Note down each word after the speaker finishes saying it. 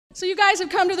So you guys have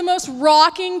come to the most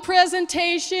rocking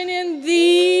presentation in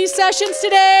the sessions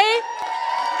today.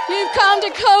 You've come to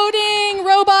coding,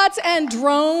 robots, and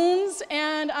drones,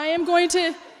 and I am going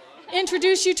to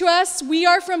introduce you to us. We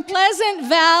are from Pleasant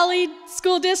Valley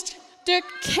School District,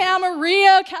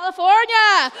 Camarillo,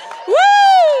 California. Woo!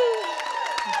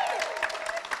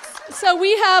 So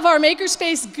we have our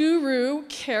makerspace guru,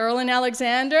 Carolyn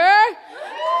Alexander.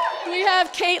 We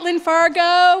have Kaitlyn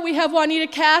Fargo. We have Juanita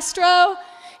Castro,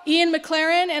 Ian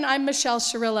McLaren, and I'm Michelle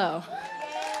Sciarillo.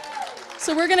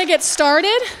 So we're going to get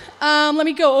started. Let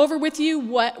me go over with you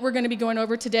what we're going to be going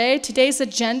over today. Today's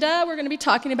agenda, we're going to be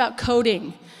talking about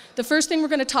coding. The first thing we're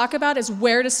going to talk about is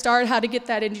where to start, how to get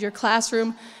that into your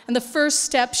classroom, and the first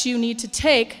steps you need to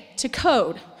take to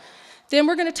code. Then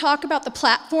we're going to talk about the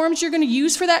platforms you're going to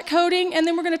use for that coding, and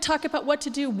then we're going to talk about what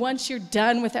to do once you're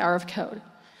done with Hour of Code.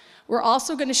 We're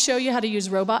also going to show you how to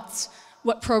use robots,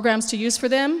 what programs to use for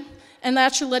them, and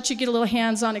that should let you get a little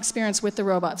hands-on experience with the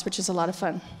robots, which is a lot of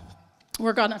fun.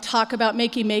 We're going to talk about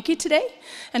Makey Makey today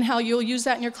and how you'll use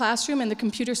that in your classroom and the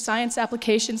computer science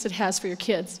applications it has for your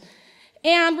kids.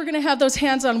 And we're going to have those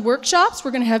hands-on workshops. We're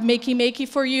going to have Makey Makey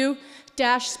for you,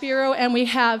 Spheros, and we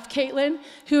have Kaitlyn,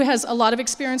 who has a lot of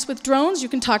experience with drones. You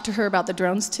can talk to her about the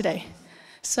drones today.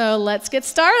 So let's get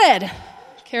started.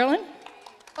 Carolyn?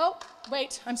 Oh,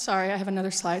 wait, I'm sorry, I have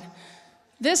another slide.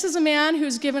 This is a man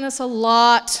who's given us a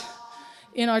lot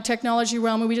in our technology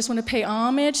realm, and we just want to pay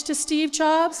homage to Steve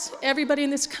Jobs. Everybody in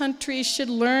this country should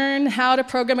learn how to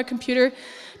program a computer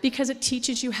because it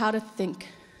teaches you how to think.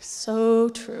 So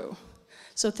true.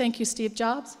 So thank you, Steve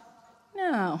Jobs.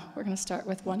 Now, we're going to start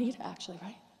with Juanita, actually,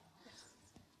 right?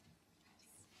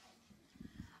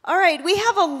 All right, we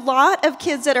have a lot of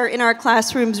kids that are in our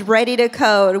classrooms ready to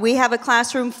code. We have a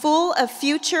classroom full of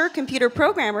future computer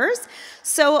programmers.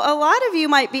 So a lot of you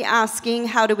might be asking,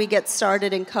 how do we get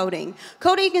started in coding?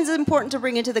 Coding is important to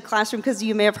bring into the classroom because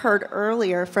you may have heard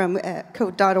earlier from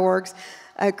Code.org's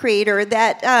creator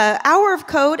that Hour of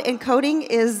Code and coding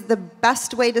is the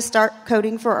best way to start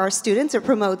coding for our students. It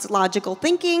promotes logical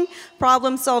thinking,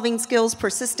 problem-solving skills,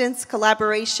 persistence,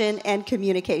 collaboration, and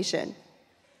communication.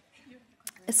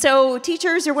 So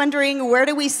teachers are wondering, where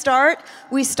do we start?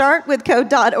 We start with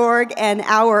Code.org and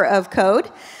Hour of Code.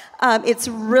 It's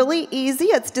really easy.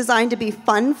 It's designed to be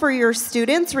fun for your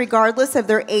students, regardless of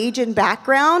their age and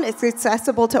background. It's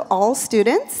accessible to all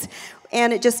students.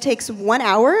 And it just takes 1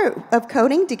 hour of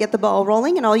coding to get the ball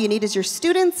rolling. And all you need is your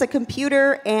students, a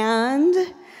computer,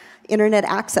 and internet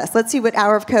access. Let's see what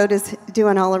Hour of Code is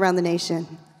doing all around the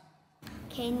nation.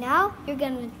 Okay, now you're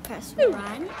going to press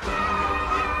run.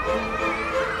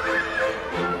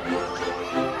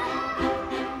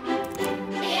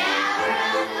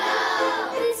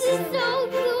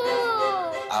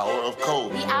 Hour of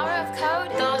Code. The Hour of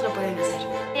Code. Todos lo pueden hacer.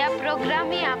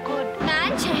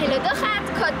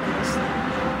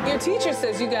 Your teacher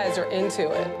says you guys are into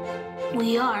it.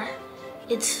 We are.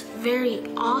 It's very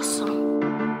awesome.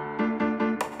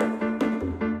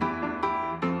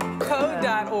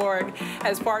 Code.org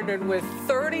has partnered with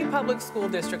 30 public school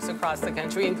districts across the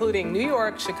country, including New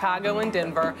York, Chicago, and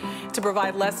Denver, to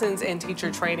provide lessons in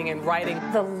teacher training and writing.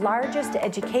 The largest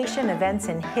education events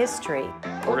in history.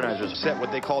 Organizers set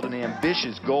what they called an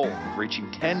ambitious goal of reaching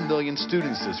 10 million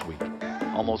students this week.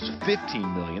 Almost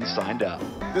 15 million signed up.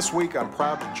 This week, I'm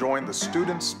proud to join the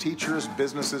students, teachers,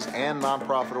 businesses, and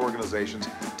nonprofit organizations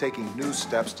taking new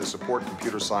steps to support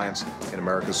computer science in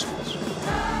America's schools.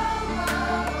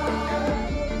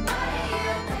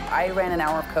 I ran an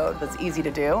Hour of Code. That's easy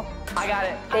to do. I got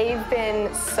it. They've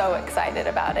been so excited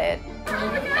about it. Oh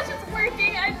my gosh, it's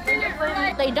working. I did it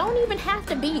right. They don't even have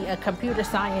to be a computer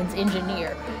science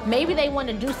engineer. Maybe they want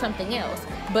to do something else.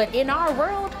 But in our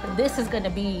world, this is going to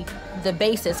be the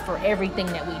basis for everything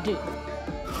that we do.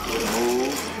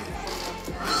 Move.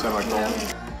 Semicolon.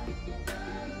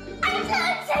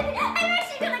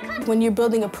 When you're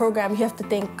building a program, you have to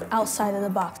think outside of the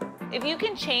box. If you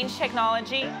can change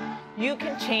technology, you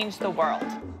can change the world.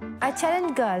 I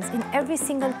challenge girls in every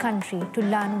single country to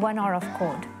learn 1 hour of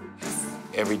code.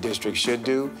 Every district should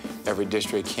do, every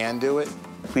district can do it.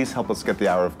 Please help us get the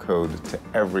Hour of Code to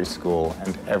every school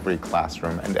and every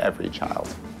classroom and every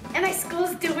child. And my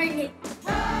school's doing it.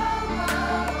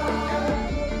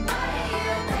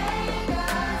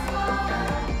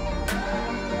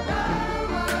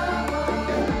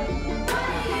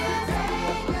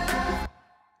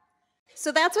 So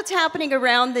So that's what's happening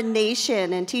around the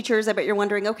nation. And teachers, I bet you're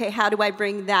wondering, okay, how do I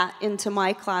bring that into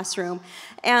my classroom?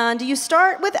 And you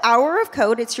start with Hour of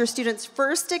Code. It's your students'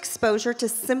 first exposure to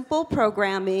simple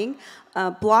programming,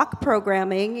 block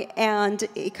programming, and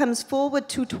it comes full with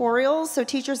tutorials. So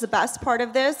teachers, the best part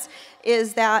of this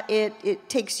is that it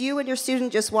takes you and your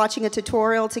student just watching a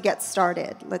tutorial to get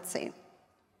started. Let's see.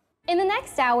 In the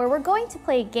next hour, we're going to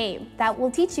play a game that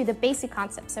will teach you the basic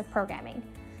concepts of programming.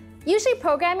 Usually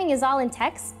programming is all in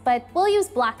text, but we'll use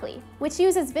Blockly, which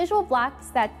uses visual blocks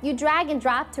that you drag and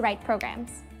drop to write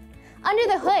programs. Under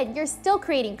the hood, you're still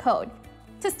creating code.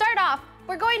 To start off,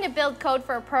 we're going to build code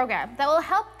for a program that will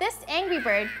help this angry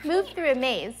bird move through a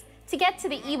maze to get to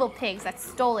the evil pigs that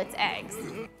stole its eggs.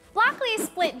 Blockly is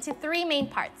split into 3 main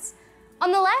parts.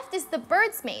 On the left is the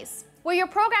bird's maze, where your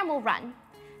program will run.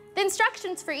 The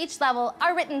instructions for each level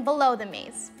are written below the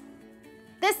maze.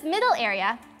 This middle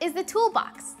area is the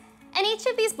toolbox, and each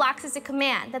of these blocks is a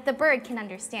command that the bird can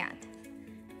understand.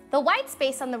 The white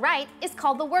space on the right is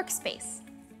called the workspace,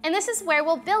 and this is where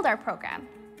we'll build our program.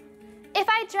 If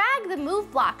I drag the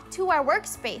move block to our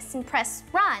workspace and press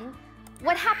run,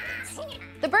 what happens?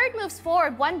 The bird moves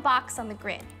forward 1 box on the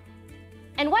grid.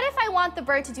 And what if I want the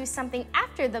bird to do something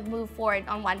after the move forward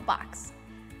on 1 box?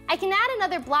 I can add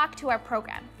another block to our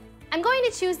program. I'm going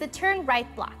to choose the turn right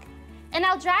block, and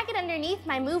I'll drag it underneath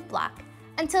my move block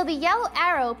until the yellow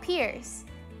arrow appears.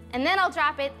 And then I'll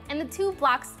drop it, and the 2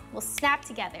 blocks will snap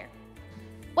together.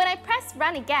 When I press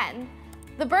run again,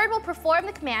 the bird will perform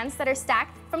the commands that are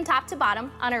stacked from top to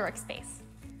bottom on our workspace.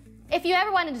 If you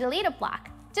ever want to delete a block,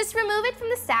 just remove it from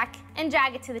the stack and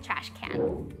drag it to the trash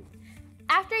can.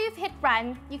 After you've hit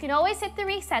run, you can always hit the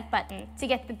reset button to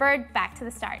get the bird back to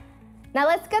the start. Now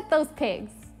let's get those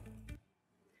pigs.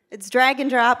 It's drag and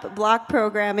drop block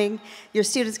programming. Your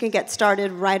students can get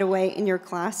started right away in your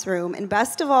classroom. And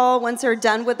best of all, once they're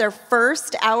done with their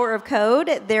first hour of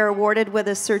code, they're awarded with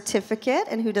a certificate.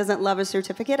 And who doesn't love a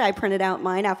certificate? I printed out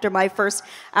mine after my first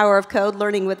hour of code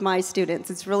learning with my students.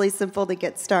 It's really simple to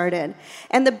get started.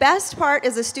 And the best part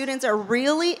is the students are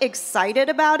really excited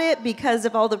about it because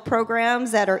of all the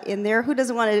programs that are in there. Who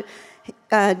doesn't want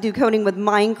to do coding with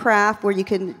Minecraft, where you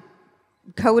can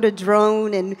code a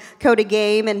drone and code a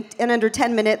game, and in under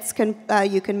 10 minutes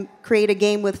you can create a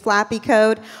game with Flappy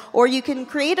Code, or you can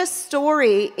create a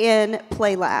story in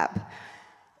PlayLab.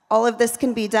 All of this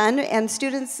can be done, and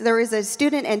students, there is a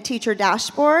student and teacher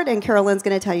dashboard, and Carolyn's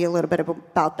going to tell you a little bit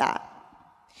about that.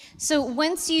 So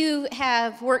once you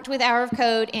have worked with Hour of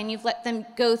Code and you've let them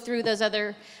go through those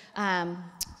other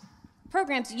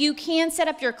programs, you can set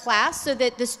up your class so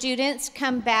that the students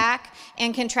come back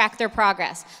and can track their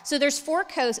progress. So there's 4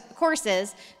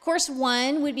 courses. Course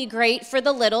 1 would be great for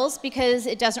the littles because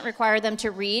it doesn't require them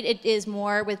to read. It is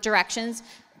more with directions,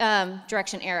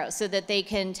 direction arrows, so that they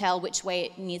can tell which way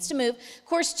it needs to move.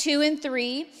 Course 2 and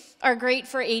 3 are great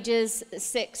for ages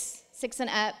 6 and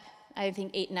up. I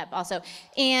think 8 and up also.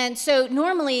 And so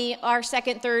normally our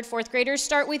 2nd, 3rd, 4th graders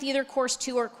start with either course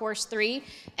 2 or course 3.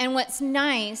 And what's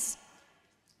nice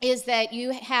is that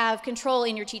you have control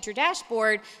in your teacher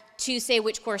dashboard to say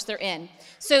which course they're in.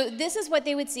 So this is what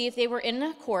they would see if they were in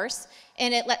a course,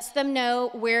 and it lets them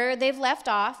know where they've left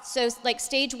off. So like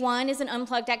stage 1 is an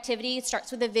unplugged activity. It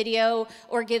starts with a video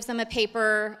or gives them a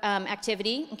paper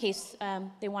activity in case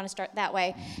they want to start that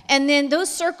way. And then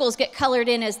those circles get colored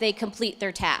in as they complete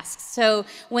their tasks. So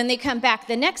when they come back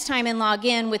the next time and log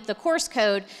in with the course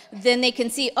code, then they can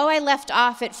see, oh, I left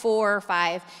off at 4 or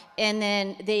 5. And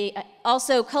then they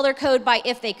also color code by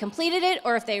if they completed it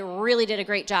or if they really did a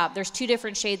great job. There's 2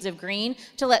 different shades of green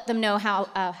to let them know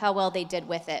how well they did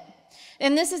with it.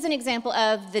 And this is an example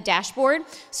of the dashboard.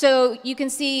 So you can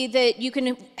see that you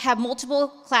can have multiple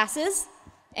classes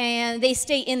and they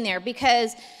stay in there,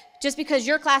 because just because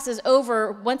your class is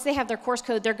over, once they have their course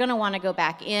code, they're going to want to go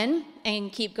back in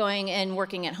and keep going and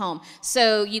working at home.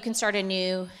 So you can start a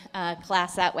new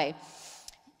class that way.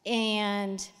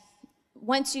 And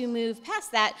once you move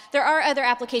past that, there are other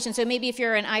applications. So maybe if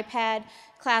you're an iPad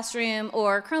classroom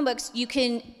or Chromebooks, you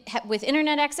can, with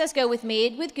internet access, go with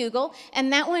Made with Google,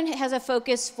 and that one has a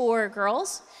focus for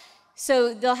girls.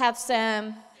 So they'll have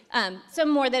some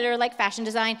more that are like fashion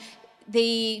design.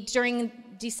 They, during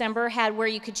December, had where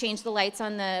you could change the lights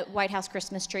on the White House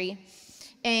Christmas tree.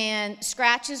 And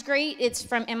Scratch is great. It's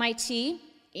from MIT,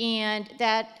 and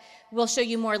that we'll show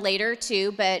you more later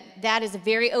too, but that is a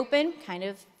very open kind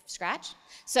of Scratch.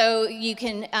 So you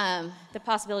can, the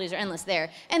possibilities are endless there.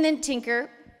 And then Tinker.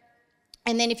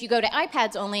 And then if you go to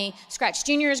iPads only, Scratch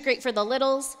Junior is great for the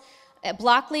littles.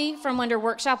 Blockly from Wonder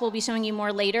Workshop we'll be showing you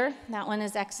more later. That one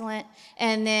is excellent.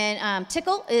 And then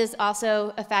Tickle is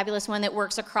also a fabulous one that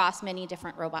works across many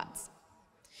different robots.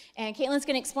 And Kaitlyn's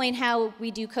going to explain how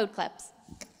we do code clubs.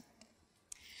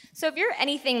 So if you're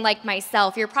anything like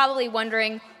myself, you're probably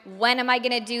wondering, when am I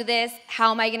going to do this? How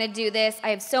am I going to do this? I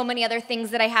have so many other things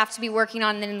that I have to be working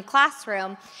on in the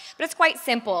classroom. But it's quite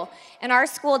simple. In our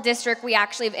school district, we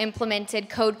actually have implemented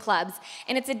code clubs.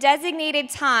 And it's a designated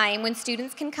time when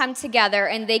students can come together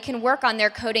and they can work on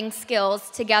their coding skills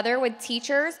together with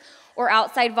teachers or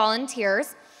outside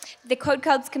volunteers. The code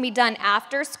clubs can be done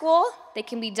after school. They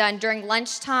can be done during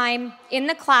lunchtime, in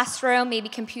the classroom, maybe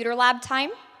computer lab time.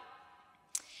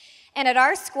 And at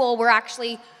our school, we're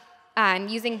actually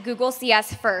using Google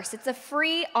CS First. It's a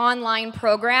free online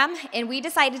program, and we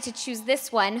decided to choose this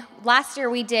one. Last year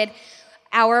we did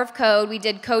Hour of Code, we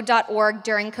did code.org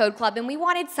during Code Club, and we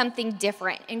wanted something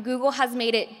different. And Google has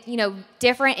made it,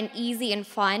 different and easy and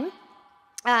fun.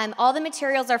 All the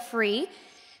materials are free.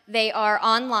 They are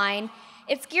online.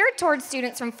 It's geared towards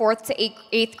students from 4th to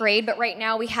 8th grade, but right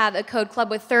now we have a Code Club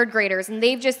with 3rd graders, and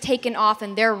they've just taken off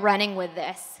and they're running with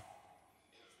this.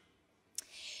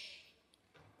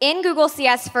 In Google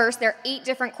CS First, there are 8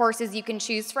 different courses you can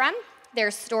choose from.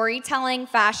 There's storytelling,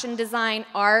 fashion design,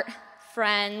 art,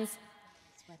 friends,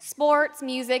 sports,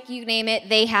 music, you name it,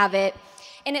 they have it.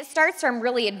 And it starts from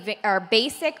really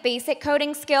basic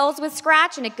coding skills with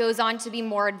Scratch, and it goes on to be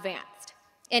more advanced.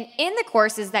 And in the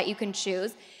courses that you can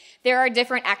choose, there are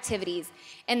different activities.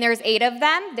 And there's 8 of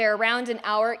them. They're around an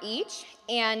hour each.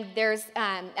 And there's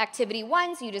activity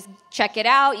 1, so you just check it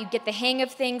out. You get the hang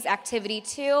of things. Activity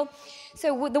 2.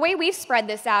 So the way we've spread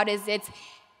this out is it's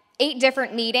 8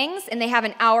 different meetings, and they have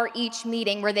an hour each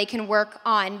meeting where they can work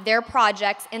on their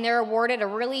projects, and they're awarded a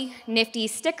really nifty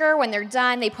sticker when they're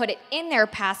done. They put it in their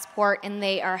passport, and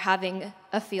they are having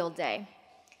a field day.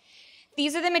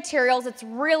 These are the materials. It's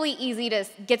really easy to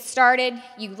get started.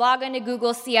 You log into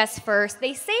Google CS First.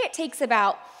 They say it takes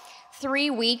about 3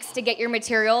 weeks to get your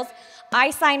materials.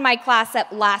 I signed my class up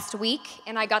last week,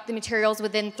 and I got the materials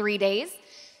within 3 days.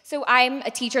 So I'm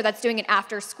a teacher that's doing an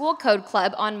after-school code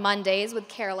club on Mondays with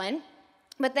Carolyn.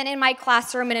 But then in my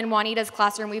classroom and in Juanita's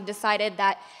classroom, we've decided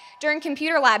that during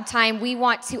computer lab time, we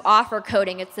want to offer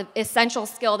coding. It's an essential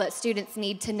skill that students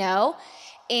need to know.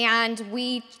 And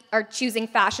we are choosing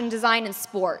fashion design and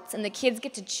sports. And the kids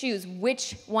get to choose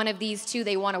which one of these 2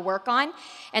 they want to work on.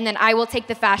 And then I will take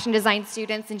the fashion design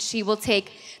students, and she will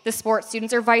take the sports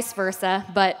students, or vice versa.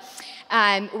 But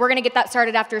we're going to get that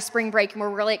started after spring break, and we're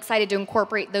really excited to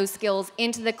incorporate those skills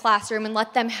into the classroom and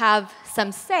let them have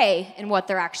some say in what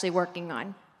they're actually working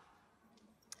on.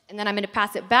 And then I'm going to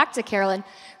pass it back to Carolyn,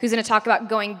 who's going to talk about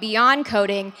going beyond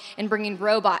coding and bringing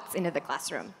robots into the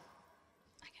classroom.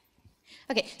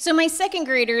 Okay, so my 2nd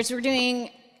graders were doing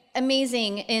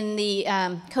amazing in the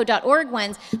code.org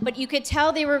ones, but you could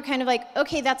tell they were kind of like,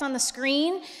 okay, that's on the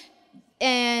screen,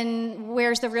 and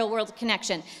where's the real world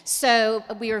connection? So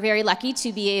we were very lucky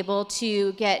to be able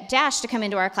to get Dash to come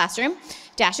into our classroom.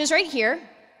 Dash is right here.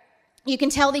 You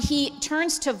can tell that he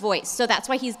turns to voice, so that's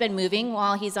why he's been moving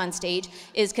while he's on stage,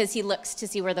 is because he looks to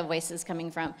see where the voice is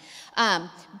coming from.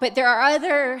 But there are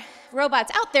other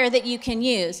robots out there that you can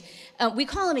use. We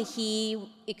call him a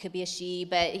he, it could be a she,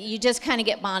 but you just kind of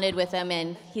get bonded with him,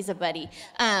 and he's a buddy.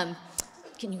 Can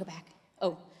you go back?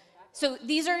 Oh. So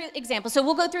these are examples. So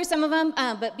we'll go through some of them,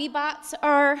 but B-bots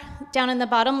are down in the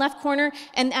bottom left corner,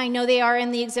 and I know they are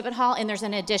in the exhibit hall, and there's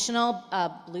an additional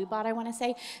blue bot, I want to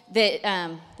say,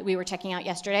 that we were checking out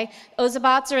yesterday.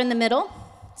 Ozabots are in the middle.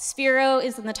 Sphero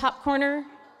is in the top corner,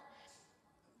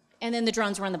 and then the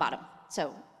drones were in the bottom.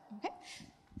 So, okay.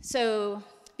 So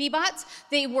B-bots,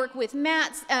 they work with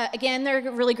mats. Again, they're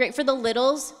really great for the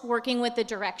littles, working with the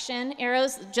direction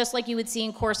arrows, just like you would see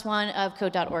in course 1 of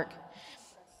code.org.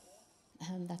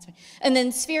 That's fine. And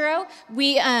then Sphero,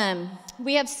 we have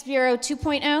Sphero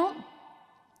 2.0,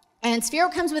 and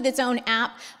Sphero comes with its own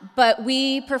app, but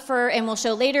we prefer, and we'll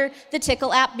show later, the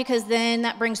Tickle app, because then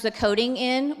that brings the coding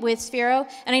in with Sphero.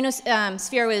 And I know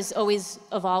Sphero is always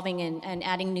evolving and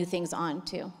adding new things on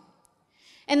too.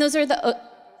 And those are the,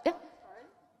 it's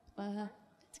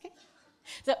okay.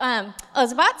 So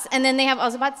Ozabots, and then they have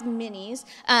Ozabots minis.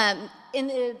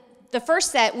 In the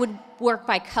first set would work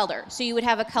by color. So you would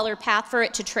have a color path for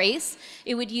it to trace.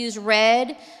 It would use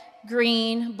red,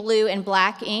 green, blue, and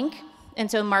black ink.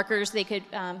 And so markers, they could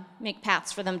make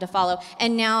paths for them to follow.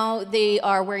 And now they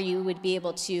are where you would be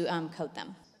able to code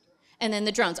them. And then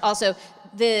the drones. Also,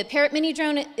 the Parrot mini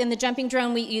drone and the jumping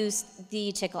drone, we use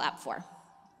the Tickle app for.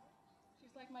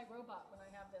 She's like my robot when I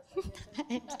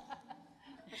have this.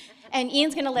 And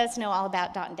Ian's going to let us know all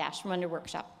about Dot and Dash from Under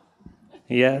Workshop.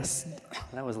 Yes,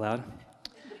 that was loud.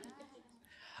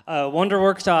 Wonder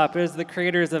Workshop is the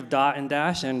creators of Dot and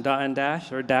Dash,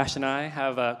 or Dash and I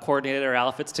have coordinated our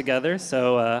outfits together,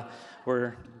 so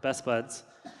we're best buds.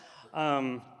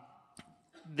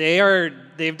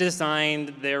 They've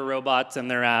designed their robots and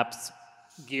their apps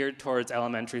geared towards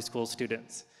elementary school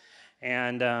students.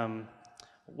 And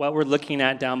what we're looking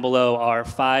at down below are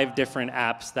 5 different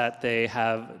apps that they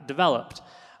have developed.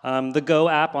 The Go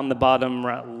app on the bottom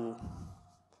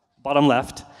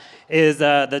left is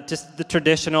just the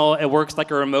traditional, it works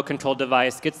like a remote control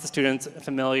device, gets the students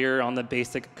familiar on the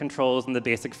basic controls and the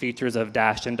basic features of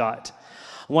Dash and Dot.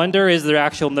 Wonder is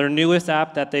their newest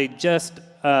app that they just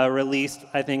released,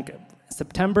 I think,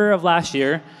 September of last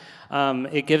year.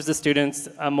 It gives the students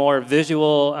a more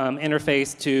visual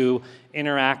interface to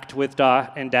interact with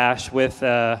Dot and Dash with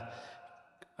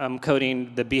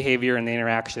coding the behavior and the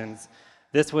interactions.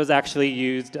 This was actually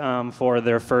used for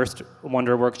their first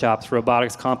Wonder Workshops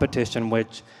robotics competition,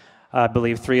 which I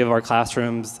believe 3 of our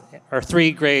classrooms, or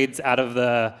 3 grades out of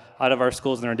our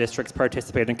schools in our districts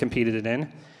participated and competed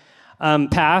in.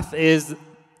 Path is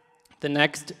the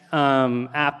next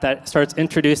app that starts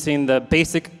introducing the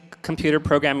basic computer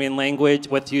programming language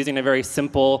with using a very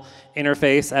simple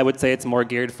interface. I would say it's more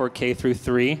geared for K through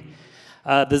 3.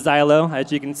 The Xylo,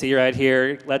 as you can see right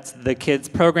here, lets the kids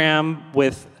program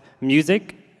with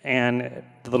music and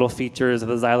the little features of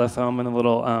the xylophone and the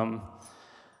little,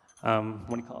 what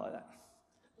do you call it?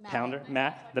 Pounder?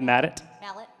 Mallet.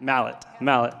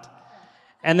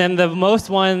 And then the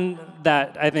most one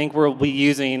that I think we'll be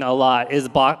using a lot is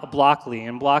Blockly.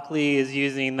 And Blockly is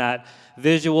using that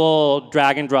visual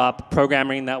drag and drop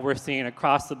programming that we're seeing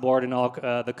across the board in all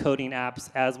the coding apps,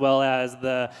 as well as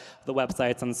the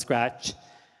websites on Scratch.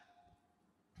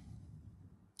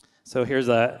 So here's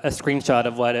a screenshot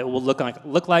of what it will look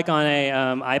like on a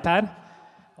iPad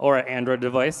or an Android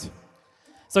device.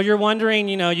 So you're wondering,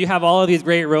 you have all of these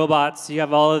great robots, you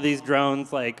have all of these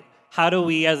drones, like how do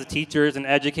we as teachers and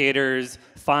educators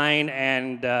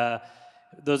find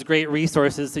those great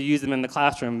resources to use them in the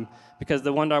classroom? Because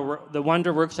the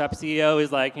Wonder Workshop CEO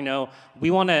is like,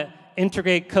 we want to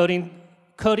integrate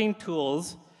coding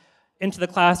tools into the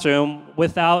classroom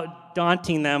without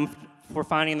daunting them for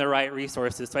finding the right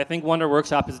resources. So I think Wonder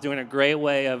Workshop is doing a great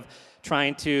way of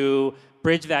trying to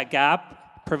bridge that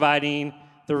gap, providing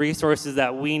the resources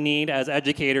that we need as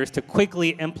educators to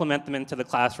quickly implement them into the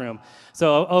classroom.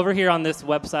 So over here on this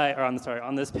website, or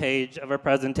on this page of our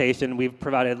presentation, we've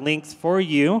provided links for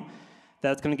you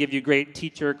that's going to give you great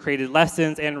teacher-created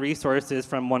lessons and resources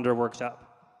from Wonder Workshop.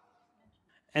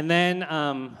 And then,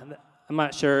 I'm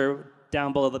not sure,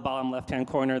 down below the bottom left-hand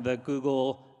corner, the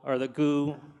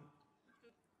Goo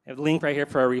link right here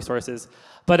for our resources.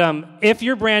 But if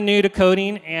you're brand new to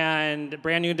coding and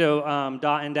brand new to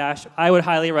Dot and Dash, I would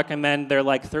highly recommend their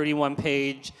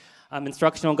 31-page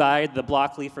instructional guide. The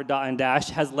Blockly for Dot and Dash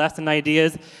has lesson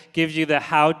ideas, gives you the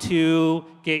how to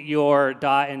get your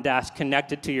Dot and Dash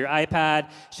connected to your iPad,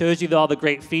 shows you all the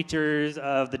great features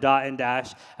of the Dot and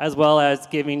Dash, as well as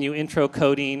giving you intro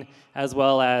coding, as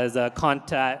well as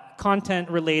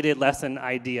content-related lesson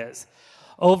ideas.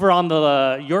 Over on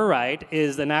your right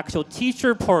is an actual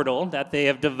teacher portal that they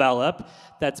have developed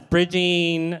that's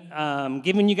bridging,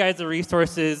 giving you guys the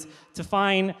resources to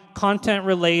find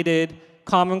content-related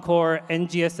Common Core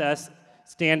NGSS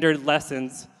standard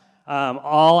lessons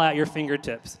all at your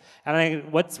fingertips.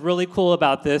 And what's really cool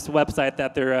about this website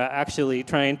that they're actually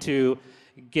trying to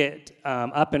get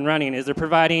up and running is they're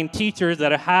providing teachers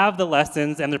that have the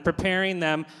lessons and they're preparing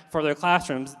them for their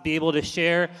classrooms, be able to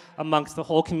share amongst the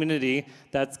whole community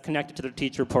that's connected to their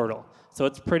teacher portal. So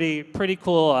it's pretty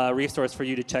cool resource for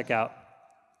you to check out.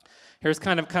 Here's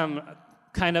some of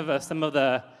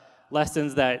the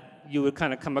lessons that you would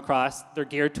kind of come across. They're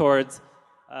geared towards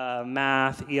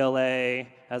math, ELA,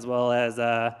 as well as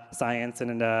science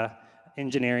and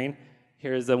engineering.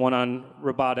 Here's the one on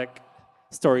robotic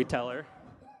storyteller,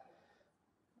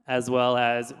 as well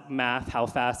as math, how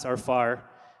fast or far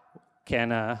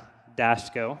can Dash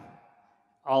go.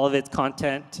 All of its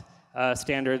content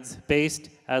standards based,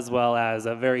 as well as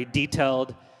a very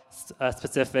detailed,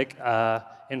 specific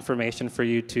information for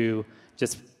you to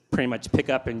just pretty much pick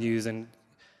up and use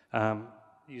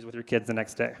use with your kids the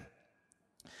next day.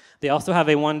 They also have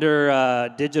a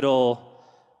Wonder digital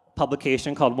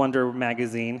publication called Wonder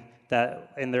Magazine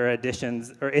that in their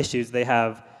editions or issues they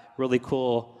have really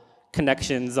cool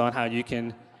connections on how you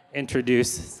can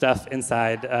introduce stuff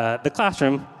inside the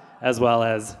classroom as well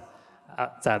as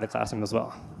outside the classroom as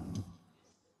well.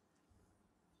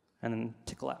 And then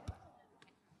Tickle App.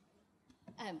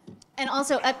 And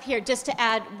also up here, just to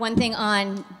add one thing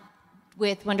on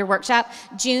with Wonder Workshop.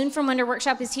 June from Wonder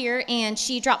Workshop is here, and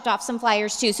she dropped off some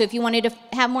flyers too. So if you wanted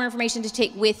to have more information to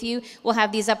take with you, we'll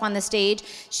have these up on the stage.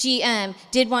 She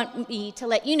did want me to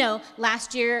let you know,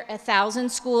 last year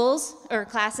 1,000 schools or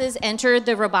classes entered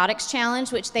the robotics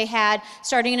challenge, which they had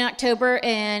starting in October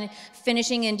and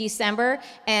finishing in December.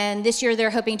 And this year they're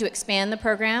hoping to expand the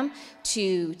program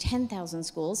to 10,000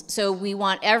 schools. So we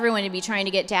want everyone to be trying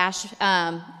to get Dash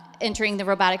entering the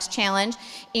robotics challenge,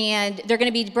 and they're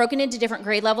going to be broken into different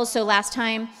grade levels. So last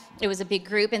time it was a big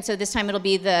group, and so this time it'll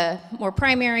be the more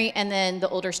primary, and then the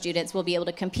older students will be able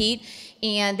to compete.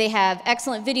 And they have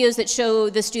excellent videos that show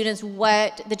the students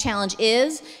what the challenge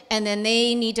is, and then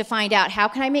they need to find out, how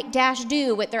can I make Dash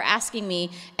do what they're asking me?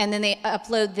 And then they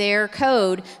upload their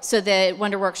code so that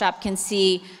Wonder Workshop can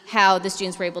see how the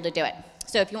students were able to do it.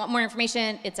 So if you want more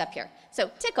information, it's up here. So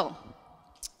Tickle.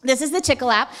 This is the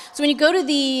Tickle app. So when you go to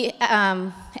the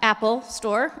Apple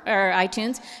Store or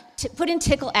iTunes, put in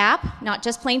Tickle app, not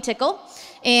just plain Tickle,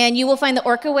 and you will find the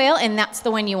orca whale, and that's the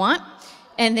one you want.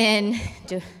 And then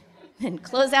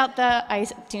close out the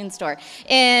iTunes Store.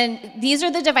 And these are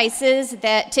the devices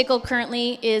that Tickle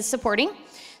currently is supporting.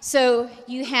 So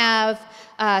you have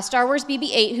Star Wars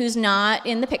BB-8, who's not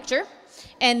in the picture,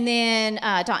 and then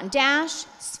Dot and Dash,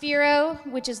 Sphero,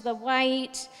 which is the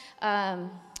white,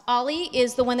 Ollie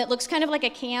is the one that looks kind of like a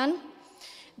can.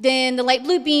 Then the light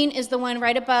blue bean is the one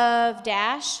right above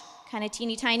Dash, kind of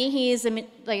teeny tiny. He is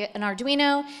like an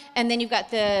Arduino. And then you've got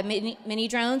the mini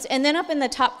drones. And then up in the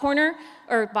top corner,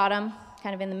 or bottom,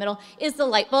 kind of in the middle, is the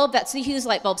light bulb. That's the Hughes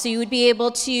light bulb. So you would be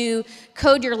able to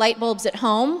code your light bulbs at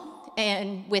home,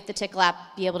 and with the Tickle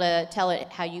app, be able to tell it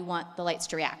how you want the lights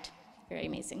to react. Very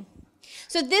amazing.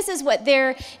 So this is what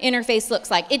their interface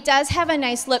looks like. It does have a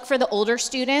nice look for the older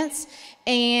students,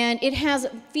 and it has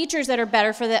features that are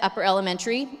better for the upper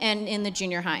elementary and in the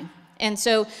junior high. And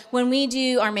so when we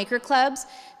do our maker clubs,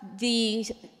 the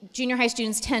junior high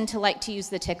students tend to like to use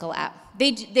the Tickle app.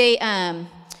 It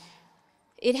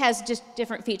has just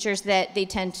different features that they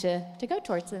tend to go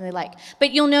towards and they like.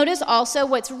 But you'll notice also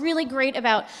what's really great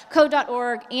about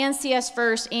Code.org and CS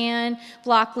First and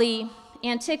Blockly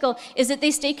and Tickle is that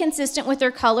they stay consistent with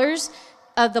their colors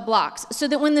of the blocks, so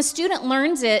that when the student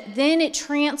learns it, then it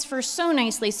transfers so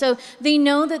nicely. So they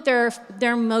know that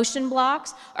their motion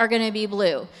blocks are going to be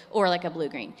blue, or like a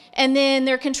blue-green. And then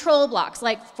their control blocks,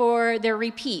 like for their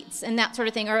repeats and that sort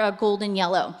of thing, are a golden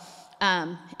yellow.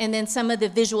 And then some of the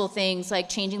visual things, like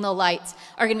changing the lights,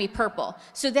 are going to be purple.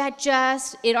 So that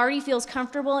it already feels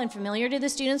comfortable and familiar to the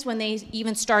students when they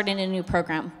even start in a new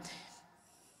program.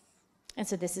 And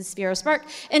so this is Spheros Spark.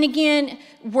 And again,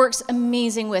 works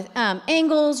amazing with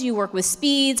angles. You work with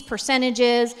speeds,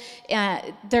 percentages.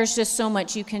 There's just so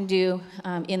much you can do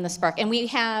in the Spark. And we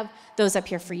have those up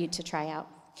here for you to try out.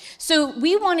 So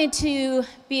we wanted to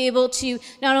be able to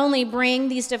not only bring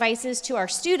these devices to our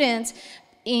students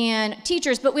and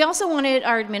teachers, but we also wanted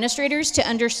our administrators to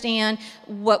understand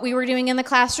what we were doing in the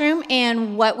classroom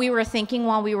and what we were thinking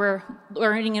while we were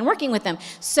learning and working with them.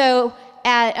 So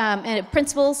at a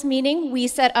principals meeting, we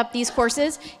set up these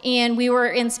courses, and we were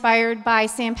inspired by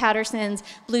Sam Patterson's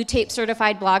Blue Tape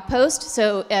Certified blog post.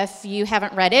 So if you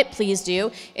haven't read it, please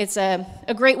do. It's a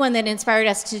great one that inspired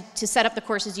us to set up the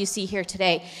courses you see here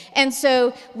today. And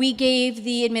so we gave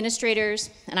the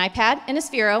administrators an iPad and a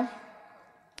Sphero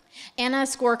and a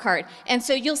scorecard. And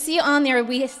so you'll see on there,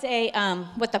 we say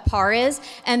what the PAR is,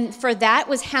 and for that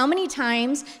was how many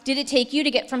times did it take you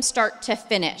to get from start to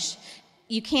finish.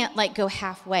 You can't like go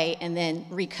halfway and then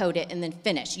recode it and then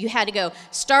finish. You had to go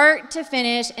start to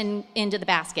finish and into the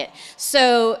basket.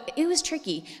 So it was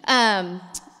tricky. Yeah,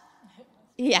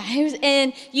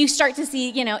 and you start to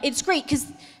see, it's great because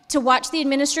to watch the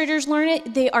administrators learn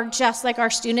it, they are just like our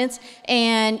students,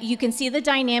 and you can see the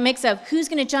dynamics of who's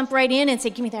going to jump right in and say,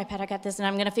 give me the iPad, I got this, and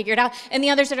I'm going to figure it out. And the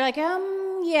others that are like,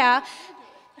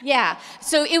 yeah.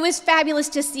 So it was fabulous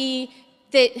to see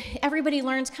that everybody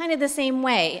learns kind of the same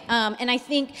way. And I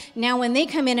think now when they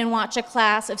come in and watch a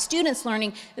class of students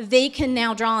learning, they can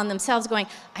now draw on themselves going,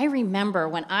 I remember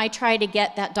when I tried to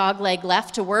get that dog leg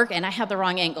left to work and I had the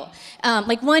wrong angle.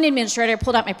 Like one administrator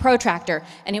pulled out my protractor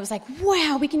and it was like,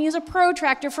 wow, we can use a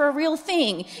protractor for a real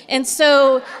thing. And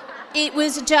so it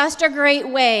was just a great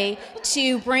way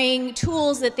to bring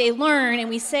tools that they learn and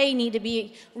we say need to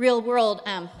be real world.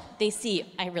 They see,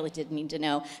 I really did need to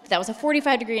know that was a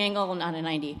 45-degree angle, not a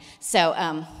 90. So,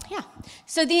 yeah.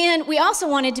 So then we also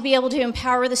wanted to be able to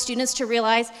empower the students to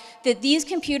realize that these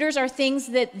computers are things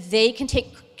that they can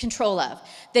take control of,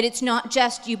 that it's not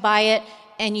just you buy it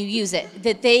and you use it,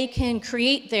 that they can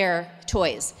create their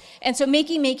toys. And so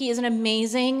Makey Makey is an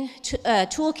amazing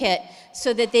toolkit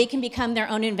so that they can become their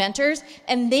own inventors,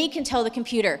 and they can tell the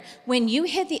computer, when you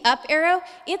hit the up arrow,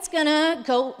 it's gonna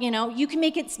go, you can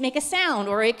make it make a sound,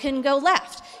 or it can go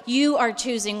left. You are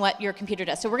choosing what your computer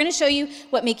does. So we're gonna show you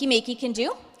what Makey Makey can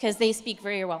do, because they speak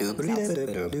very well for themselves.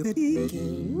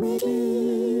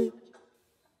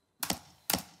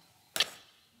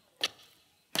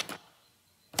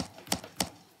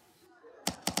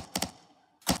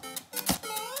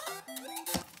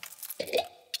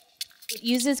 It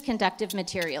uses conductive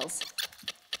materials.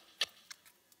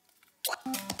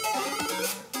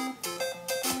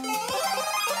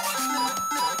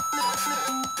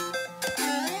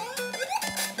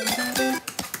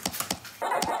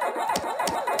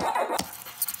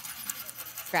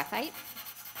 Graphite.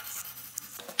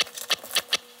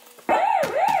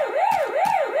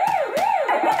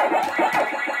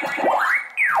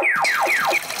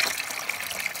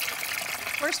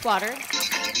 First water.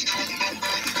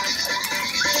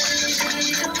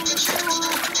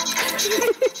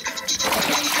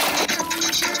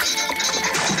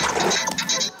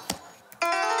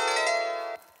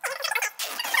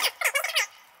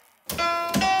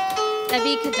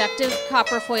 Heavy conductive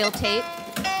copper foil tape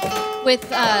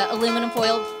with aluminum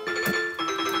foil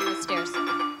on the stairs.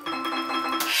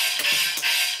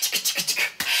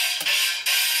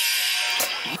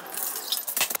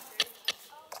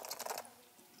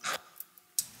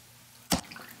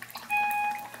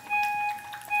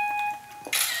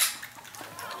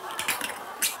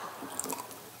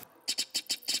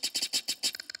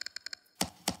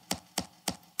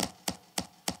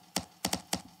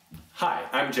 Hi,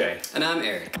 I'm Jay. And I'm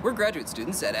Eric. We're graduate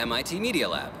students at MIT Media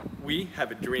Lab. We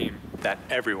have a dream that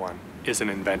everyone is an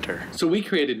inventor. So we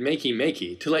created Makey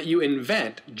Makey to let you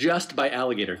invent just by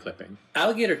alligator clipping.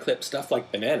 Alligator clips stuff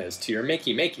like bananas to your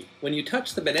Makey Makey. When you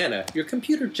touch the banana, your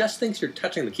computer just thinks you're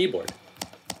touching the keyboard.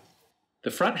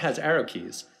 The front has arrow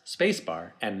keys,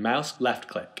 spacebar, and mouse left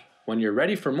click. When you're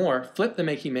ready for more, flip the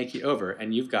Makey Makey over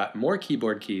and you've got more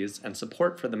keyboard keys and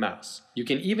support for the mouse. You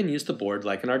can even use the board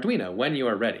like an Arduino when you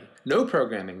are ready. No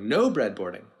programming, no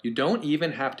breadboarding. You don't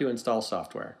even have to install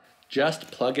software. Just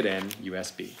plug it in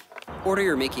USB. Order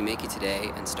your Makey Makey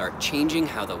today and start changing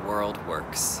how the world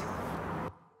works.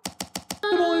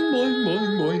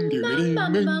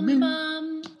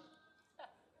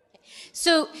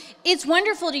 So it's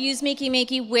wonderful to use Makey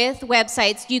Makey with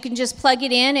websites. You can just plug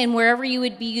it in, and wherever you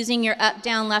would be using your up,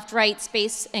 down, left, right,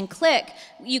 space, and click,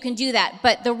 you can do that.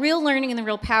 But the real learning and the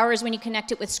real power is when you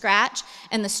connect it with Scratch,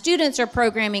 and the students are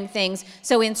programming things.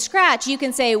 So in Scratch, you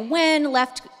can say, when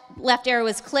left arrow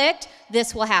is clicked,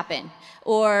 this will happen,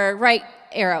 or right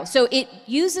arrow. So it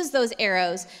uses those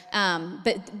arrows,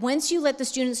 but once you let the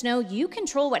students know, you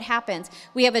control what happens.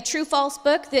 We have a true-false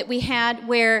book that we had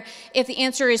where if the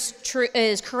answer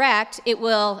is correct, it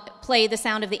will play the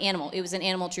sound of the animal. It was an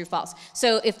animal true-false.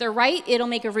 So if they're right, it'll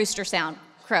make a rooster sound,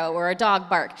 crow, or a dog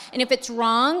bark. And if it's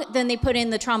wrong, then they put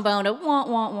in the trombone, a wah,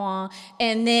 wah, wah,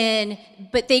 and then,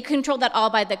 but they control that all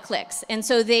by the clicks. And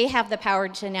so they have the power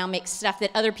to now make stuff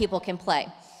that other people can play.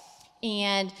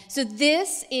 And so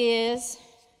this is,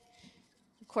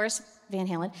 of course, Van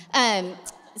Halen,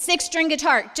 6-string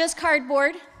guitar, just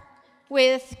cardboard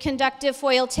with conductive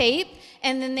foil tape,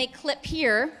 and then they clip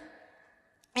here.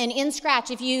 And in Scratch,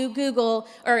 if you Google,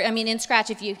 in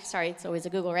Scratch, sorry, it's always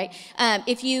a Google, right?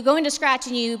 If you go into Scratch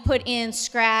and you put in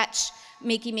Scratch,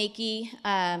 Makey Makey,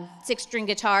 6-string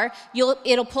guitar,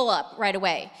 it'll pull up right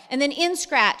away. And then in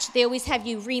Scratch, they always have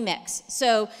you remix.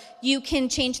 So you can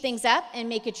change things up and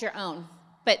make it your own,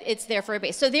 but it's there for a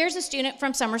base. So there's a student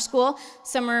from summer school,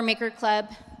 Summer Maker Club,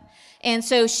 and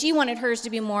so she wanted hers to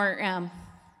be more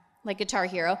like Guitar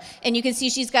Hero. And you can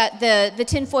see she's got the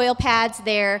tinfoil pads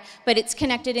there, but it's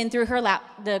connected in through her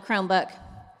the Chromebook.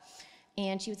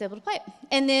 And she was able to play it.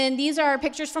 And then these are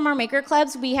pictures from our maker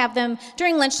clubs. We have them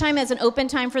during lunchtime as an open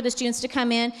time for the students to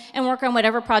come in and work on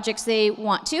whatever projects they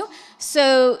want to.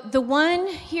 So the one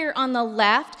here on the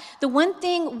left, the one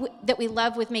thing that we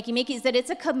love with Makey Makey is that it's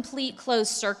a complete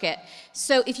closed circuit.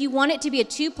 So if you want it to be a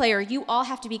two-player, you all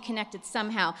have to be connected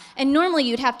somehow. And normally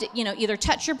you'd have to, either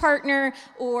touch your partner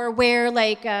or wear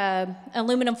like an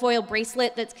aluminum foil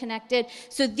bracelet that's connected.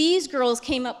 So these girls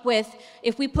came up with,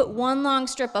 if we put one long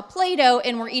strip of Play-Doh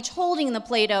and we're each holding the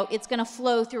Play-Doh, it's going to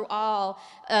flow through all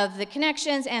of the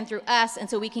connections and through us, and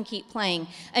so we can keep playing.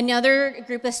 Another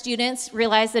group of students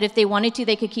realized that if they wanted to,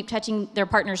 they could keep touching their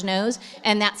partner's nose,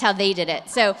 and that's how they did it.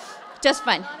 So just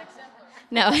fun.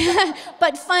 No,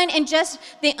 but fun, and just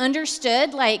they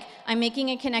understood, like, I'm making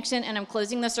a connection and I'm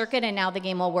closing the circuit and now the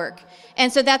game will work.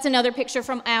 And so that's another picture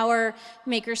from our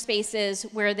maker spaces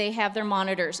where they have their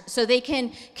monitors. So they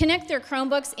can connect their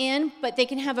Chromebooks in, but they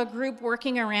can have a group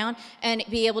working around and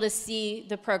be able to see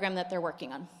the program that they're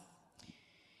working on.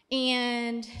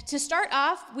 And to start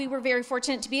off, we were very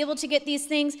fortunate to be able to get these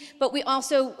things, but we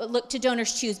also look to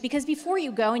Donors Choose, because before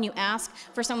you go and you ask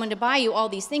for someone to buy you all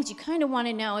these things, you kind of want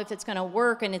to know if it's going to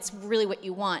work and it's really what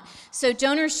you want. So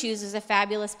Donors Choose is a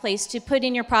fabulous place to put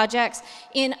in your projects,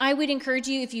 and I would encourage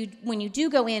you, when you do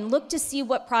go in, look to see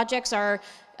what projects are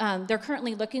they're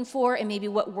currently looking for and maybe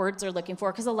what words they're looking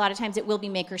for, because a lot of times it will be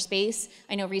makerspace.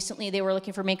 I know recently they were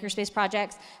looking for makerspace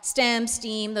projects, STEM,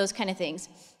 STEAM, those kind of things.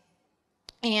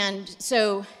 And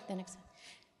so, the next,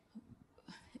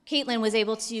 Kaitlyn was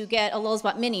able to get a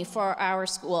Lulzbot Mini for our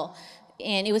school,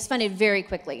 and it was funded very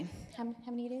quickly. How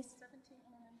many days?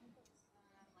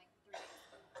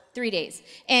 3 days.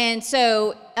 And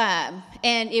so,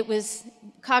 and it was,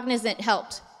 Cognizant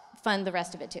helped fund the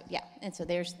rest of it too. Yeah, and so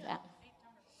there's that.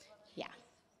 Yeah.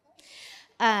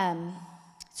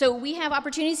 So we have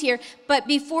opportunities here, but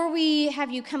before we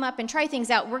have you come up and try things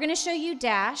out, we're going to show you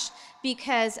Dash,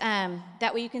 because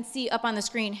that way you can see up on the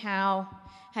screen how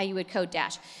you would code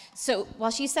Dash. So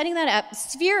while she's setting that up,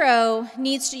 Sphero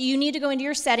you need to go into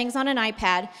your settings on an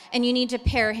iPad, and you need to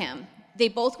pair him. They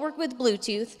both work with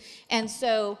Bluetooth, and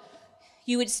so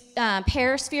you would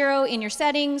pair Sphero in your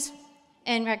settings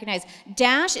and recognize.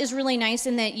 Dash is really nice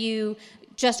in that you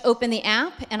just open the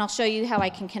app, and I'll show you how I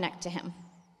can connect to him.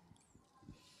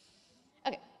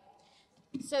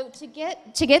 So to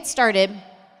get started,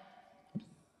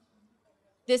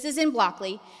 this is in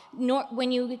Blockly.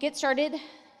 When you get started,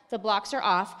 the blocks are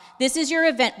off. This is your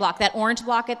event block, that orange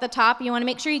block at the top. You want to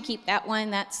make sure you keep that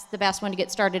one. That's the best one to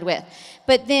get started with.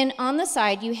 But then on the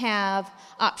side, you have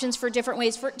options for different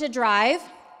ways for it to drive,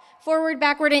 forward,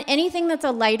 backward, and anything that's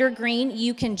a lighter green,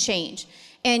 you can change.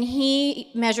 And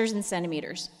he measures in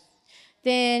centimeters.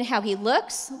 Then how he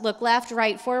looks, look left,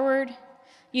 right, forward.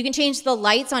 You can change the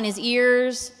lights on his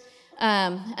ears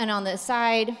and on the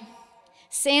side.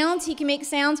 Sounds, he can make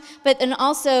sounds, but then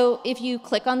also if you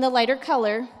click on the lighter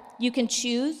color, you can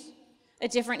choose a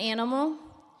different animal,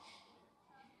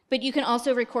 but you can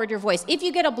also record your voice. If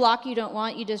you get a block you don't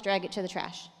want, you just drag it to the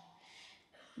trash.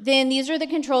 Then these are the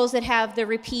controls that have the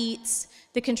repeats,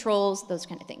 the controls, those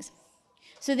kind of things.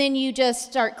 So then you just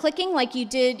start clicking like you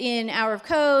did in Hour of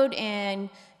Code and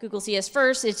Google CS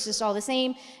First, it's just all the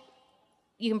same.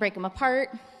 You can break them apart.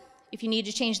 If you need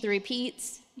to change the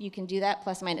repeats, you can do that,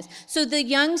 plus minus. So the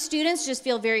young students just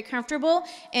feel very comfortable,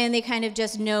 and they kind of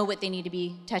just know what they need to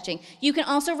be touching. You can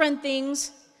also run things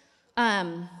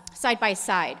side by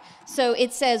side. So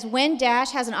it says when Dash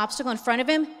has an obstacle in front of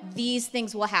him, these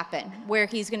things will happen, where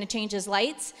he's going to change his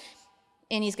lights,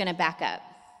 and he's going to back up.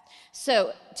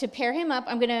 So to pair him up,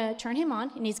 I'm going to turn him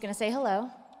on, and he's going to say hello.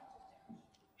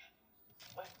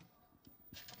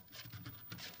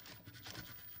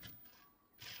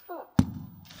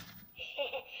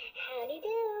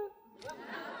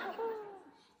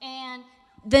 And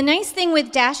the nice thing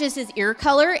with Dash is his ear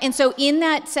color, and so in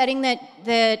that setting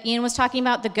that Ian was talking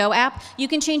about, the Go app, you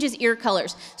can change his ear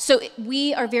colors. So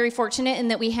we are very fortunate in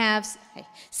that we have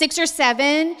 6 or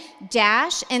 7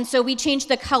 Dash, and so we change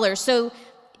the color. So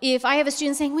if I have a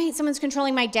student saying, wait, someone's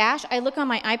controlling my Dash, I look on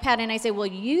my iPad and I say, well,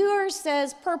 yours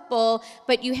says purple,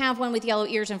 but you have one with yellow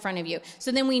ears in front of you.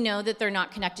 So then we know that they're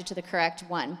not connected to the correct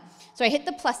one. So I hit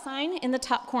the plus sign in the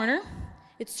top corner.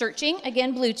 It's searching,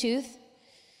 again, Bluetooth.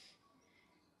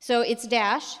 So it's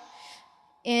Dash.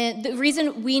 And the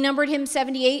reason we numbered him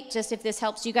 78, just if this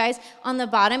helps you guys, on the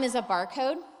bottom is a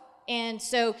barcode. And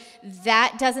so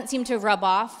that doesn't seem to rub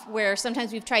off, where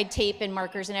sometimes we've tried tape and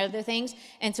markers and other things.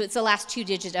 And so it's the last 2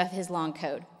 digits of his long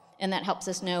code. And that helps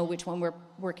us know which one we're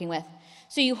working with.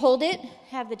 So you hold it,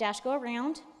 have the Dash go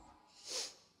around,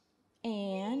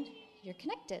 and you're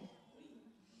connected.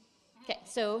 Okay,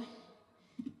 so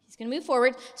he's going to move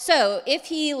forward. So if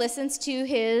he listens to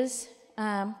his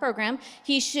program,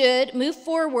 he should move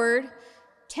forward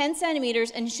 10 centimeters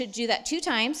and should do that 2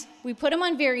 times. We put him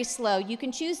on very slow. You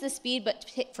can choose the speed,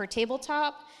 but for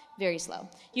tabletop, very slow.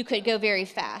 You could go very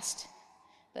fast,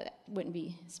 but that wouldn't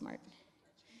be smart.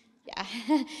 Yeah.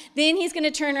 Then he's going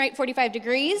to turn right 45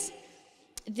 degrees,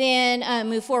 then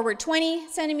move forward 20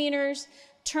 centimeters,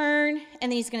 turn,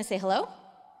 and then he's going to say hello.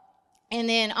 And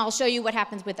then I'll show you what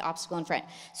happens with the obstacle in front.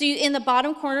 So you, in the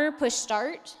bottom corner, push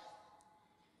start.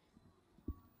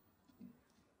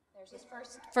 There's his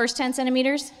first 10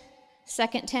 centimeters,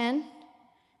 second 10,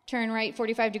 turn right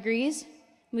 45 degrees,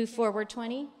 move forward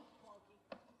 20,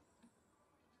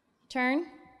 turn.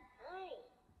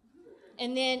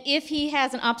 And then if he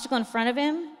has an obstacle in front of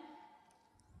him,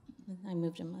 I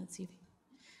moved him, let's see.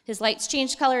 His lights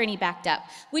changed color and he backed up,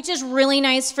 which is really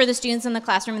nice for the students in the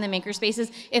classroom in the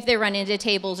makerspaces. If they run into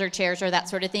tables or chairs or that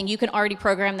sort of thing, you can already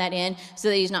program that in so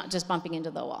that he's not just bumping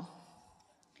into the wall.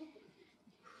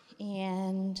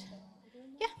 And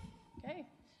yeah. Okay.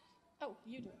 Oh,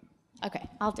 you do it. Okay,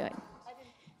 I'll do it.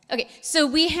 Okay, so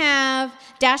we have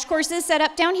dash courses set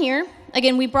up down here.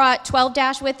 Again, we brought 12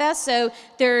 dash with us, so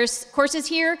there's courses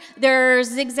here. There's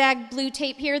zigzag blue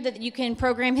tape here that you can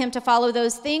program him to follow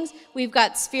those things. We've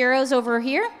got Spheros over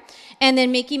here, and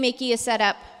then Makey Makey is set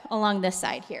up along this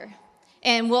side here.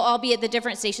 And we'll all be at the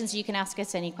different stations so you can ask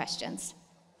us any questions.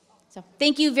 So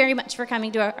thank you very much for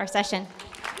coming to our session.